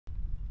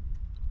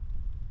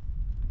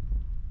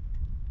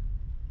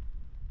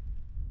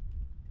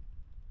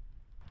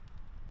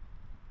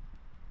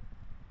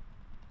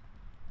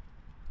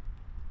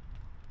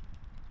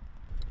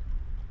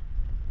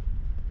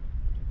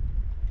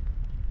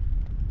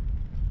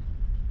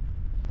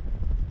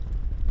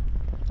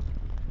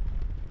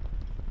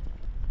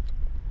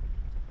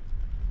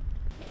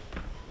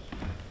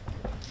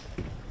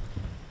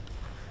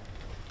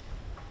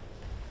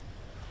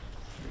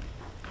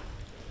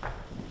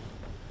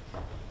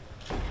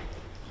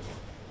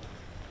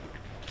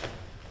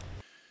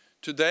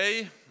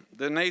Today,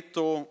 the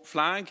NATO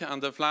flag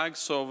and the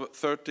flags of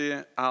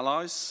 30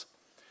 allies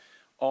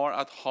are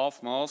at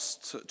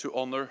half-mast to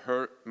honor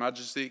Her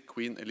Majesty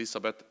Queen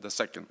Elizabeth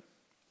II.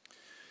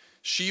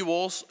 She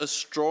was a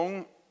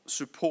strong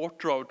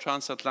supporter of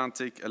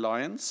transatlantic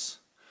alliance,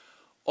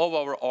 of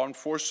our armed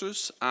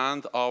forces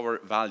and our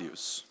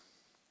values.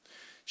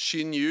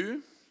 She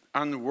knew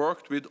and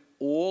worked with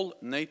all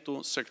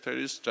NATO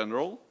Secretaries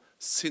General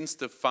since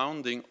the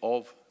founding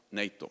of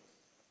NATO.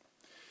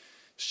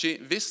 She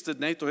visited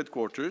NATO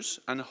headquarters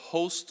and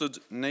hosted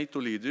NATO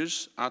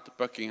leaders at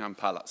Buckingham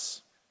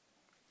Palace.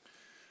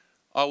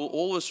 I will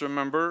always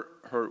remember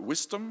her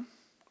wisdom,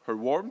 her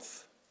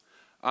warmth,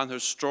 and her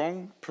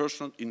strong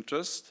personal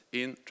interest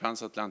in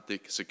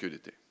transatlantic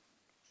security.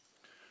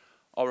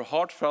 Our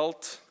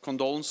heartfelt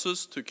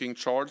condolences to King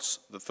Charles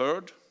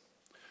III,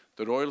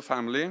 the royal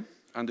family,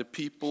 and the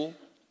people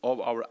of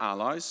our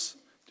allies,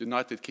 the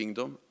United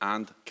Kingdom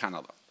and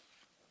Canada.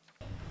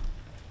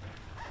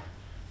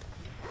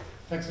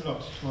 Thanks a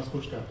lot, Thomas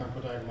Kuczka,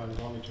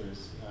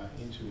 monitors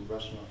into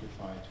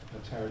Russian-occupied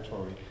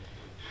territory.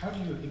 How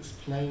do you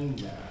explain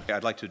that?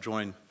 I'd like to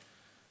join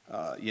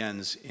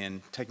Jens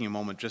in taking a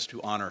moment just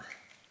to honor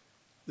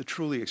the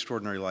truly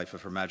extraordinary life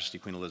of Her Majesty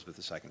Queen Elizabeth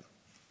II.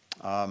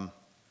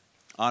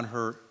 On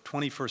her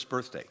 21st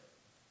birthday,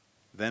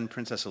 then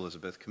Princess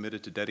Elizabeth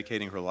committed to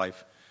dedicating her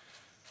life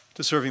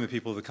to serving the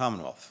people of the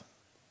Commonwealth.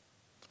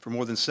 For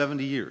more than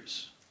 70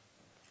 years,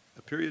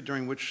 a period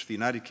during which the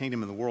United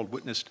Kingdom and the world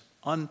witnessed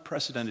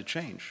unprecedented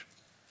change,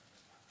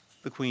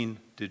 the Queen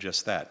did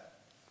just that,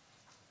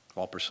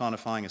 while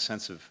personifying a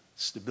sense of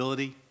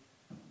stability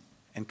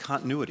and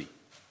continuity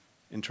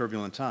in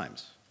turbulent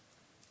times.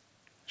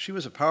 She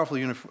was a powerful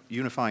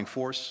unifying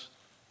force,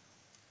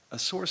 a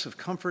source of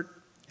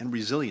comfort and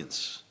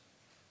resilience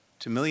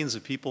to millions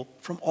of people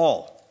from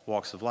all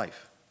walks of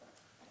life.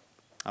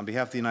 On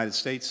behalf of the United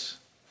States,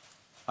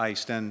 I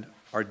extend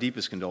our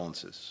deepest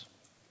condolences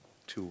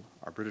to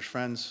our British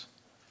friends,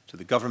 to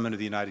the government of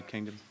the United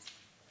Kingdom,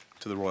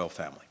 to the royal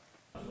family.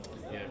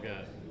 Yeah, I've got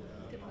it.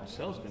 The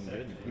cell's been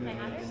good.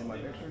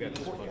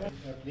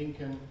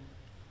 Blinken,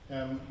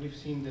 we've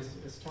seen this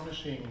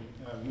astonishing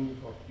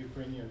move of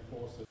Ukrainian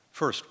forces.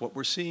 First, what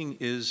we're seeing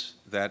is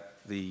that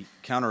the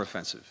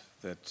counteroffensive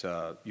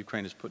that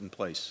Ukraine has put in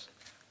place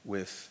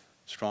with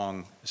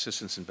strong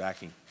assistance and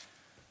backing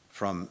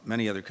from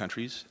many other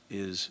countries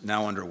is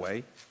now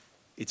underway.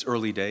 It's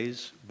early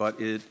days, but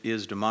it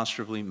is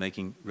demonstrably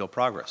making real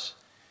progress.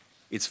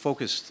 It's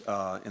focused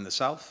in the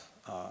south,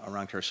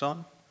 around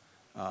Kherson,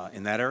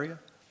 in that area,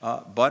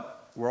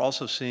 but we're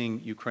also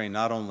seeing Ukraine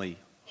not only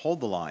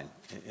hold the line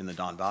in the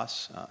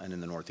Donbass and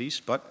in the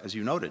northeast, but, as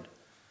you noted,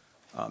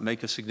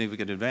 make a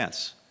significant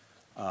advance,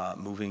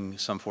 moving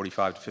some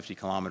 45 to 50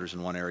 kilometers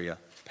in one area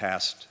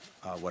past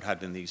what had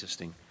been the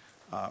existing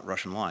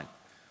Russian line.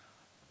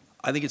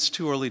 I think it's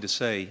too early to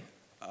say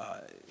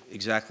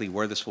exactly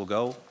where this will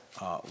go,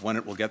 when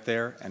it will get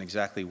there, and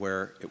exactly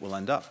where it will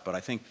end up. But I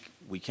think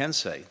we can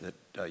say that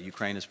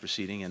Ukraine is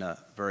proceeding in a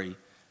very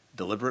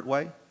deliberate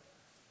way,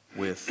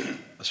 with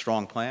a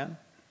strong plan,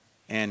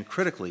 and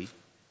critically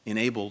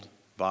enabled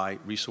by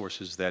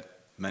resources that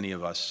many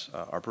of us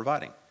are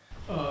providing.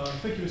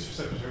 Thank you, Mr.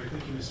 Secretary.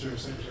 Thank you, Mr.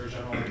 Secretary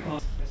General.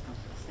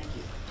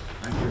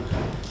 Thank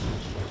you.